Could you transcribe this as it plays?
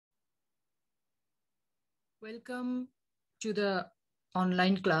Welcome to the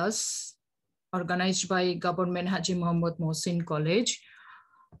online class organized by Government Haji Muhammad Mohsin College.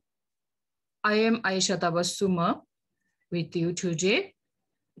 I am Aisha Tabassuma with you today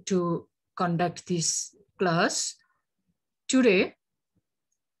to conduct this class. Today,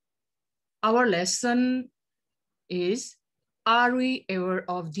 our lesson is, are we aware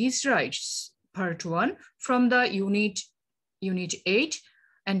of these rights? Part 1 from the Unit 8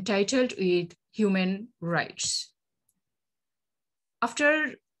 entitled with Human Rights.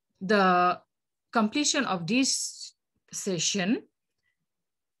 After the completion of this session,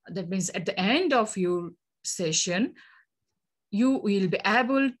 that means at the end of your session, you will be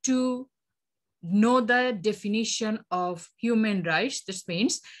able to know the definition of human rights. This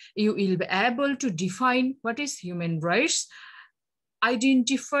means you will be able to define what is human rights,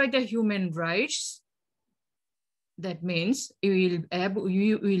 identify the human rights. That means you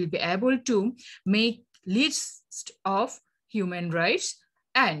will be able to make list of human rights,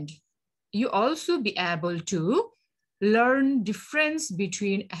 and you also be able to learn difference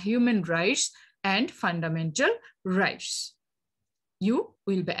between human rights and fundamental rights. You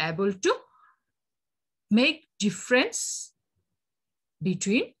will be able to make difference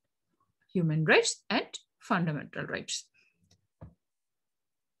between human rights and fundamental rights.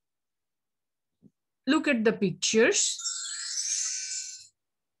 Look at the pictures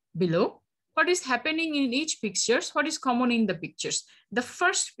below. What is happening in each picture? What is common in the pictures?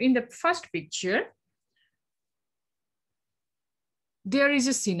 In the first picture, there is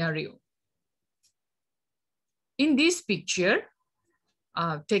a scenario. In this picture,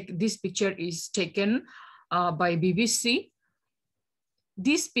 this picture is taken by BBC.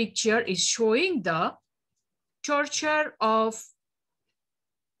 This picture is showing the torture of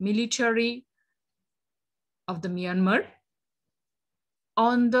military of the Myanmar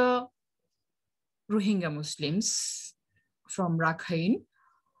on the Rohingya Muslims from Rakhine.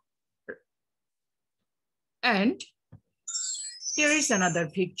 And here is another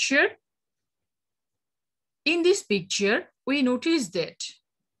picture. In this picture, we notice that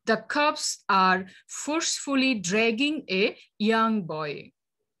the cops are forcefully dragging a young boy.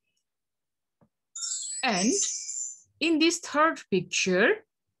 And in this third picture,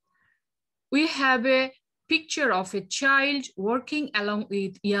 we have a picture of a child working along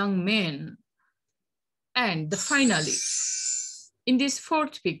with young men. And finally, in this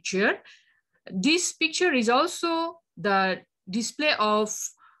fourth picture, this picture is also the display of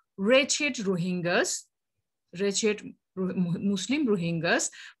wretched Rohingyas, wretched Muslim Rohingyas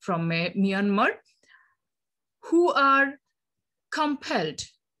from Myanmar, who are compelled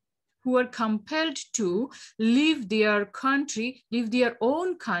to leave their country, leave their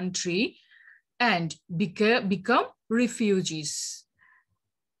own country, and become refugees.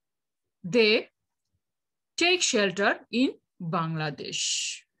 They take shelter in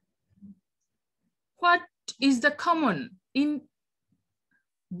Bangladesh. What is the common in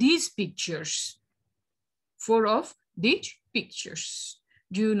these pictures? 4 of these pictures.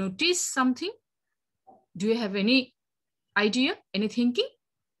 Do you notice something? Do you have any idea, any thinking?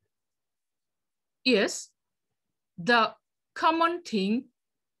 Yes, the common thing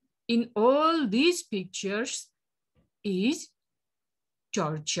in all these pictures is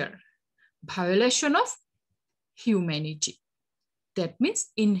torture, violation of humanity. That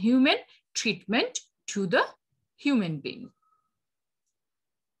means inhuman treatment to the human being.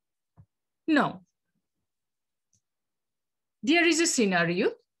 Now, there is a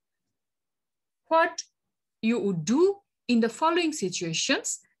scenario. What you would do in the following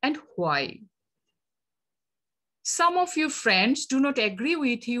situations and why. Some of your friends do not agree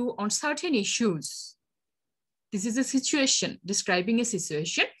with you on certain issues. This is a situation, describing a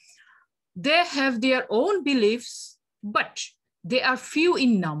situation. They have their own beliefs, but they are few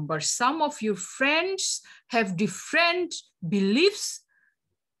in number. Some of your friends have different beliefs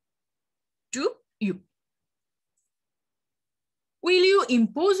to you. Will you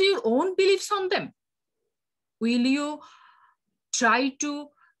impose your own beliefs on them? Will you try to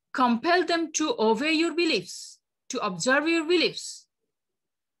compel them to obey your beliefs, to observe your beliefs?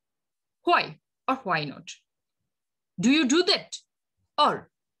 Why or why not? Do you do that or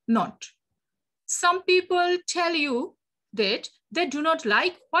not? Some people tell you that they do not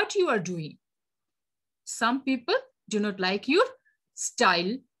like what you are doing. Some people do not like your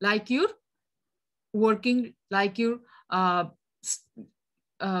style, like your working, like your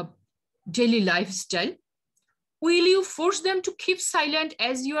daily lifestyle. Will you force them to keep silent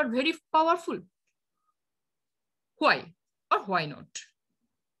as you are very powerful? Why or why not?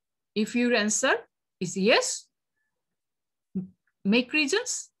 If your answer is yes, make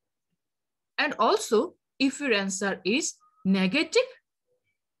reasons. And also, If your answer is negative,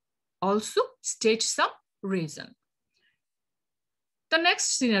 also state some reason. The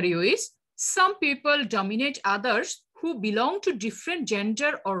next scenario is some people dominate others who belong to different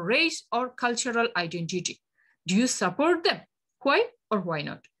gender or race or cultural identity. Do you support them? Why or why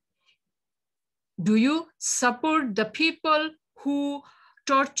not? Do you support the people who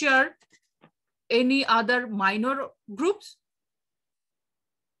torture any other minor groups?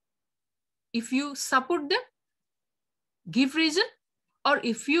 If you support them, give reason. Or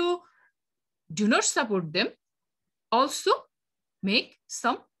if you do not support them, also make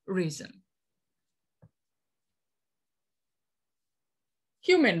some reason.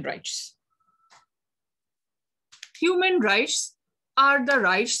 Human rights. Human rights are the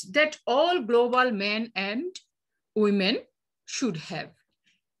rights that all global men and women should have.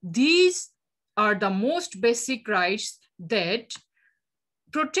 These are the most basic rights that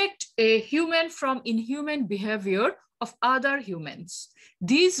protect a human from inhuman behavior of other humans.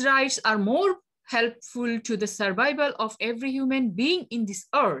 These rights are more helpful to the survival of every human being in this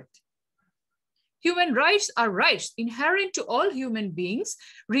earth. Human rights are rights inherent to all human beings,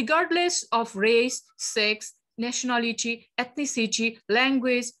 regardless of race, sex, nationality, ethnicity,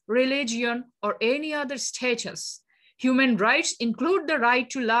 language, religion, or any other status. Human rights include the right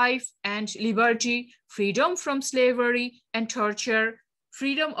to life and liberty, freedom from slavery and torture,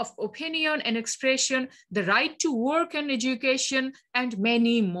 freedom of opinion and expression, the right to work and education, and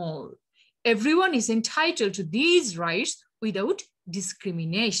many more. Everyone is entitled to these rights without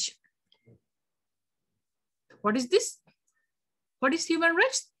discrimination. What is this? What is human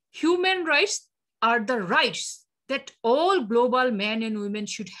rights? Human rights are the rights that all global men and women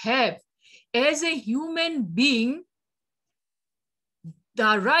should have. As a human being,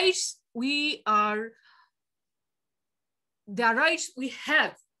 the rights we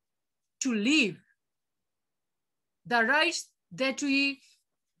have to live, the rights that we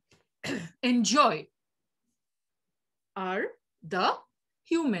enjoy are the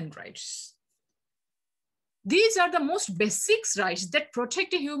human rights. These are the most basic rights that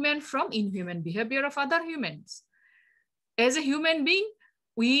protect a human from inhuman behavior of other humans. As a human being,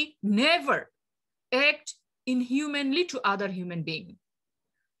 we never act inhumanly to other human beings.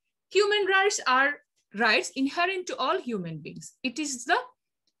 Human rights are rights inherent to all human beings. These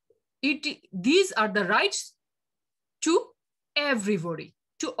are the rights to everybody,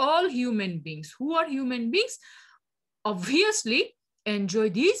 to all human beings. Who are human beings? Obviously enjoy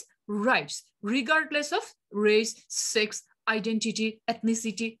these rights, regardless of race, sex, identity,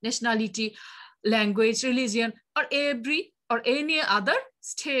 ethnicity, nationality, language, religion, or any other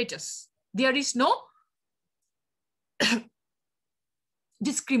status. There is no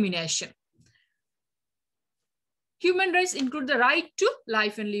discrimination. Human rights include the right to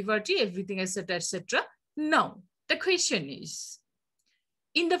life and liberty, everything, etc., etc. Now, the question is,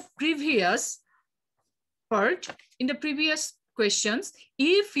 in the previous part, in the previous questions,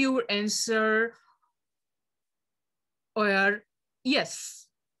 if your answer were yes,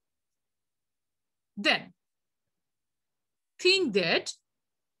 then think that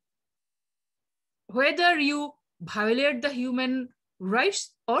whether you violate the human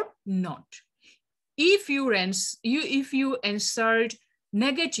rights or not. If you answered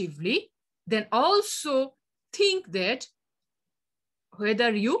negatively, then also think that whether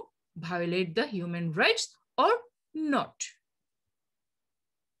you violate the human rights or not.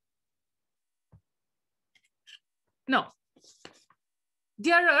 Now,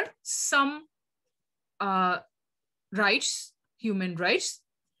 there are some rights, human rights.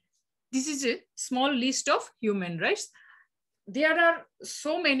 This is a small list of human rights. There are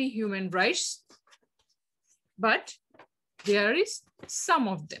so many human rights, but there is some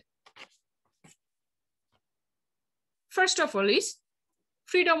of them. First of all is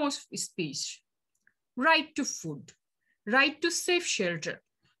freedom of speech, right to food, right to safe shelter,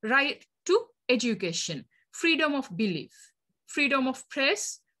 right to education, freedom of belief, freedom of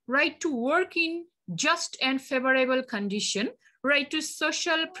press, right to work in just and favorable condition, right to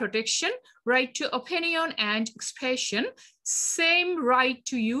social protection, right to opinion and expression, same right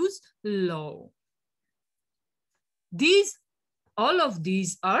to use law. All of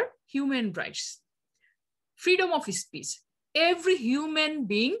these are human rights. Freedom of speech. Every human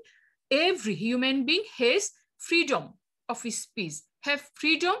being has freedom of speech, have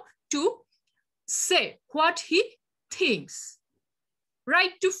freedom to say what he thinks.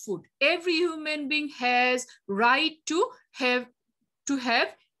 Right to food. Every human being has right to have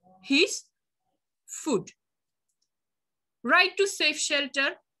his food. Right to safe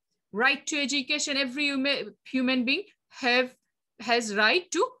shelter, right to education. Every human being has right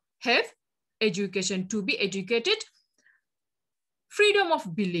to have education, to be educated. Freedom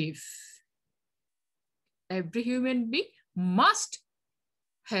of belief. Every human being must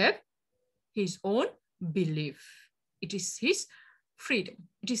have his own belief. It is his freedom.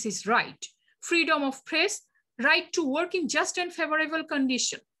 It is his right. Freedom of press, right to work in just and favorable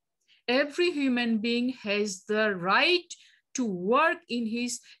condition. Every human being has the right to work in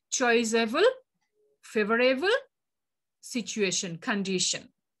his choiceable, favorable situation, condition,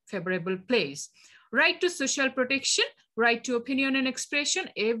 favorable place. Right to social protection, right to opinion and expression.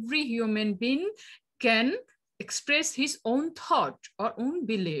 Every human being can express his own thought or own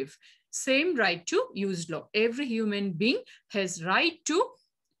belief. Same right to use law. Every human being has right to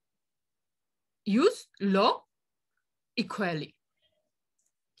use law equally.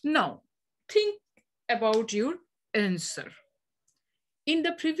 Now, think about your answer. In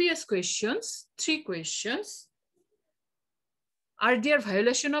the previous questions, 3 questions, are there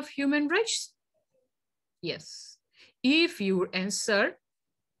violation of human rights? Yes. If your answer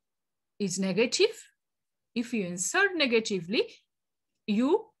is negative, if you answer negatively,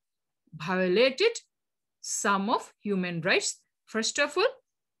 you violated some of human rights. First of all,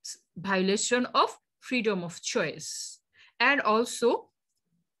 violation of freedom of choice, and also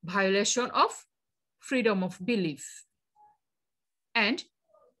violation of freedom of belief. And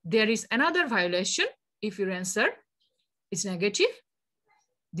there is another violation if your answer is negative.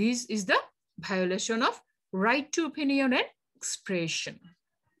 This is the violation of right to opinion and expression.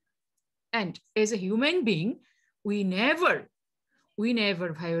 And as a human being, we never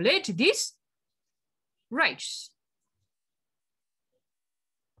violate these rights.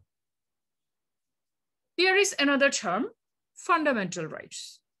 There is another term, fundamental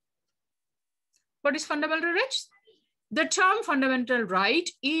rights. What is fundamental rights? The term fundamental right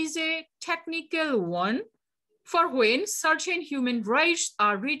is a technical one for when certain human rights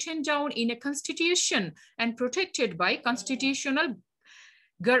are written down in a constitution and protected by constitutional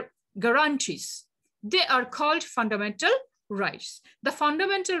guarantees. They are called fundamental rights. The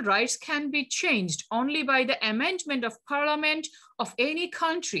fundamental rights can be changed only by the amendment of Parliament of any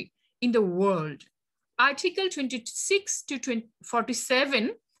country in the world. Article 26 to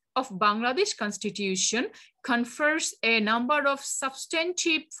 47 of Bangladesh Constitution confers a number of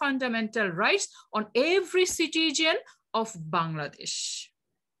substantive fundamental rights on every citizen of Bangladesh.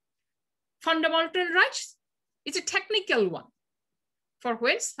 Fundamental rights is a technical one for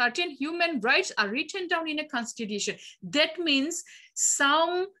when certain human rights are written down in a constitution. That means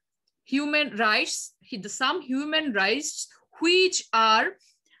some human rights which are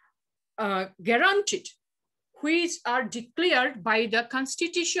guaranteed, which are declared by the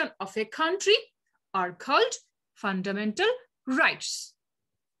constitution of a country, are called fundamental rights.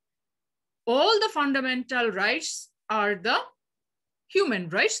 All the fundamental rights are the human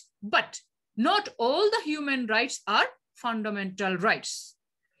rights, but not all the human rights are fundamental rights.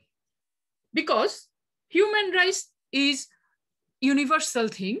 Because human rights is universal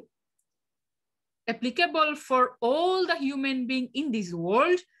thing, applicable for all the human beings in this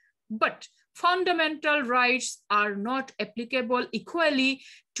world, but fundamental rights are not applicable equally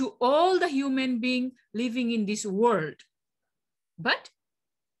to all the human beings living in this world. But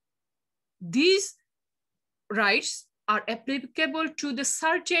these rights are applicable to the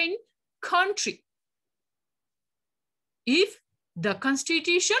certain country if the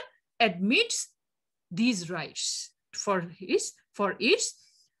constitution admits these rights for its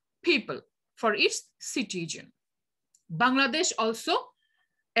people, for its citizen. Bangladesh also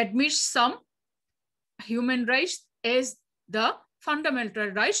admits some human rights as the fundamental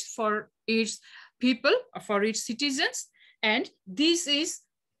rights for its people, for its citizens, and this is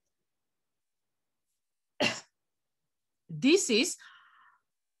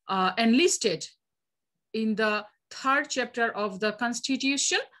enlisted in the 3rd chapter of the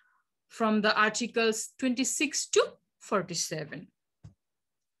Constitution from the articles 26 to 47.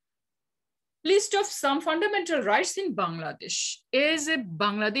 List of some fundamental rights in Bangladesh. As a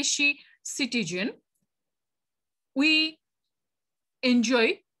Bangladeshi citizen, we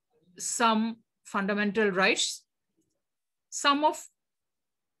enjoy some fundamental rights. Some of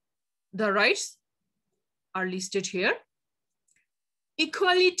the rights are listed here.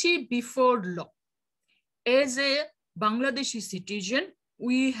 Equality before law. As a Bangladeshi citizen,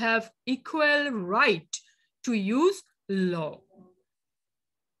 we have equal right to use law.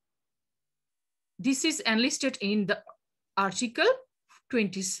 This is enlisted in the Article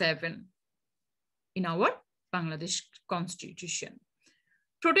 27 in our Bangladesh Constitution.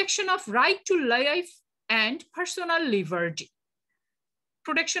 Protection of right to life and personal liberty.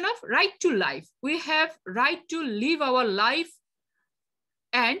 Protection of right to life. We have right to live our life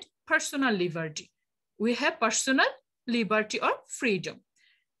and personal liberty. We have personal liberty or freedom.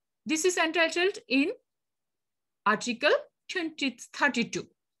 This is entitled in Article 32.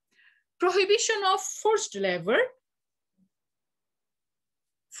 Prohibition of forced labor.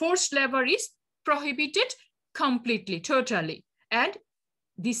 Forced labor is prohibited completely, totally. And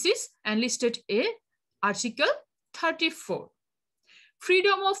this is enlisted in Article 34.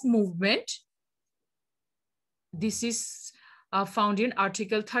 Freedom of movement. This is found in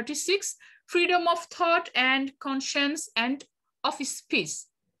Article 36. Freedom of thought and conscience and of speech.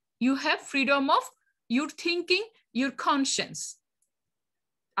 You have freedom of your thinking, your conscience.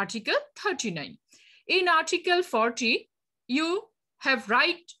 Article 39. In Article 40, you have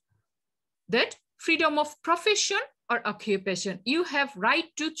right that freedom of profession or occupation. You have right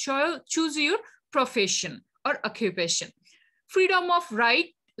to choose your profession or occupation. Freedom of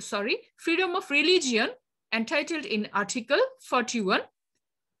religion entitled in Article 41.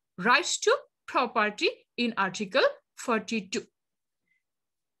 Rights to property in Article 42.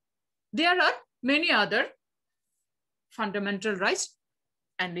 There are many other fundamental rights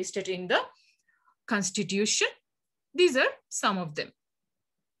enlisted in the Constitution. These are some of them.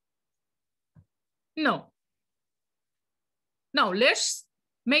 Now let's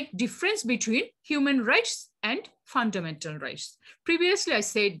make difference between human rights and fundamental rights. Previously, I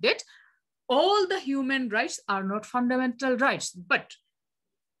said that all the human rights are not fundamental rights, but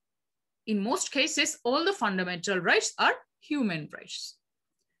in most cases, all the fundamental rights are human rights.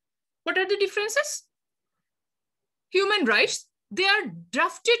 What are the differences? Human rights, they are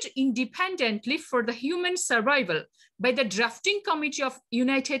drafted independently for the human survival by the Drafting Committee of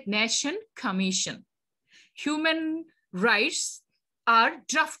United Nations Commission. Human rights are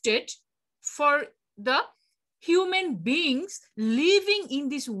drafted for the human beings living in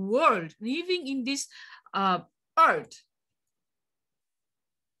this world, living in this earth.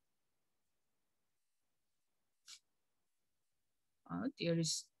 There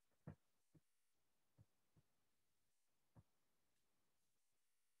is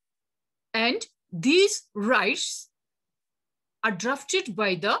and these rights are drafted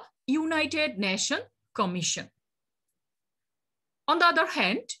by the United Nations Commission. On the other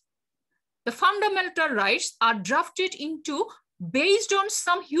hand, the fundamental rights are drafted into based on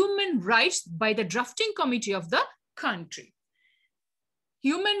some human rights by the drafting committee of the country.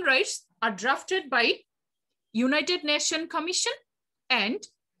 Human rights are drafted by United Nations Commission, and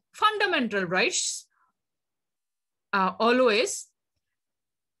fundamental rights are always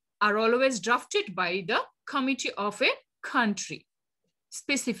drafted by the committee of a country,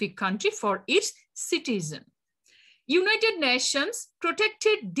 specific country for its citizen. United Nations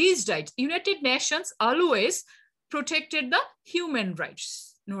protected these rights. United Nations always protected the human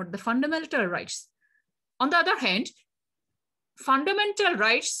rights, not the fundamental rights. On the other hand, fundamental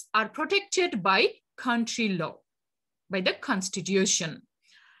rights are protected by country law, by the Constitution.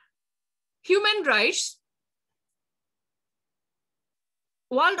 Human rights,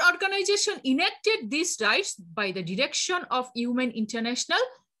 World Organization enacted these rights by the direction of Human International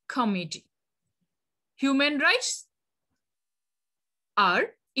Committee. Human rights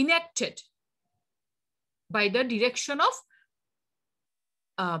are enacted by the direction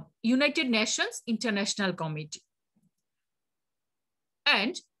of United Nations International Committee.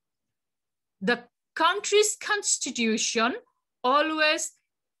 And the country's constitution always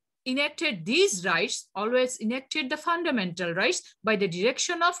enacted these rights, always enacted the fundamental rights by the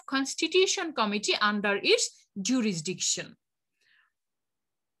direction of Constitution Committee under its jurisdiction.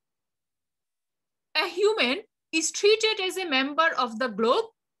 A human is treated as a member of the globe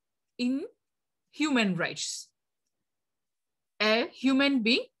in human rights. A human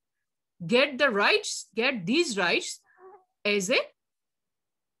being get these rights as a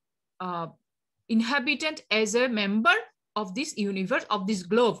inhabitant, as a member of this universe, of this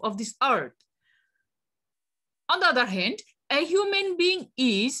globe, of this earth. On the other hand, a human being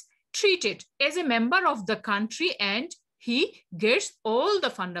is treated as a member of the country and he gets all the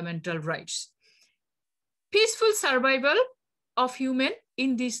fundamental rights. Peaceful survival of human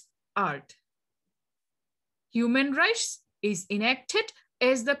in this earth. Human rights is enacted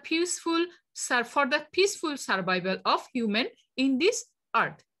as the for the peaceful survival of human in this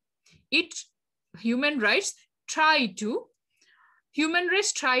earth. Human rights try to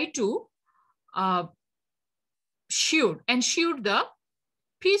ensure the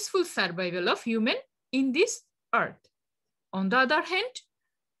peaceful survival of human in this earth. On the other hand,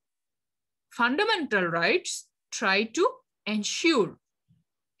 fundamental rights try to ensure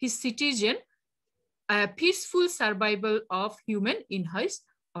his citizen a peaceful survival of human in his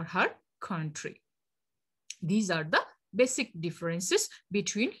or her country. These are the basic differences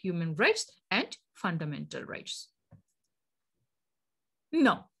between human rights and fundamental rights.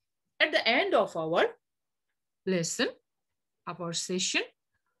 Now, at the end of our lesson, our session,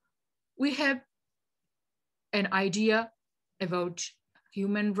 we have an idea about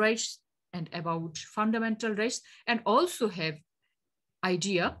human rights and about fundamental rights, and also have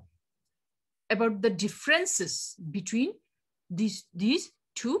idea about the differences between these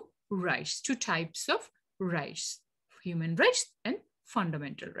two rights, two types of rights, human rights and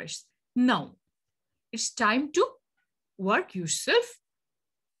fundamental rights. Now, it's time to work yourself.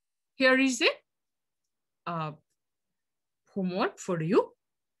 Here is a homework for you.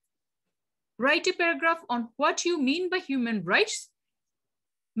 Write a paragraph on what you mean by human rights,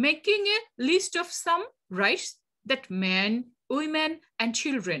 making a list of some rights that men, women, and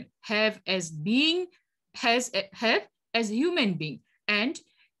children have as human being, and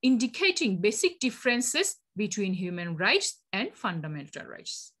indicating basic differences between human rights and fundamental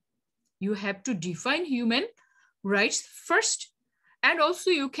rights. You have to define human rights first, and also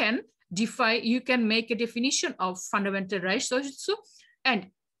you can make a definition of fundamental rights also,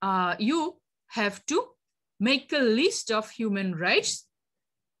 and you have to make a list of human rights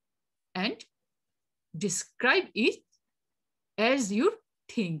and describe it as your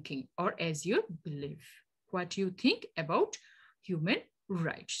thinking or as your belief, what you think about human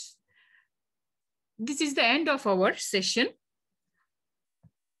rights. This is the end of our session.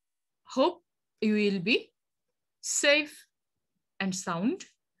 Hope you will be safe and sound.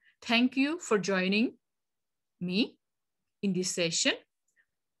 Thank you for joining me in this session.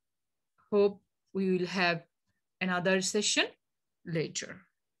 Hope we will have another session later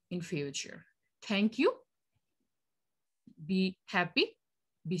in future. Thank you. Be happy,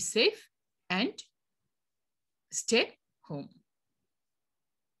 be safe, and stay home.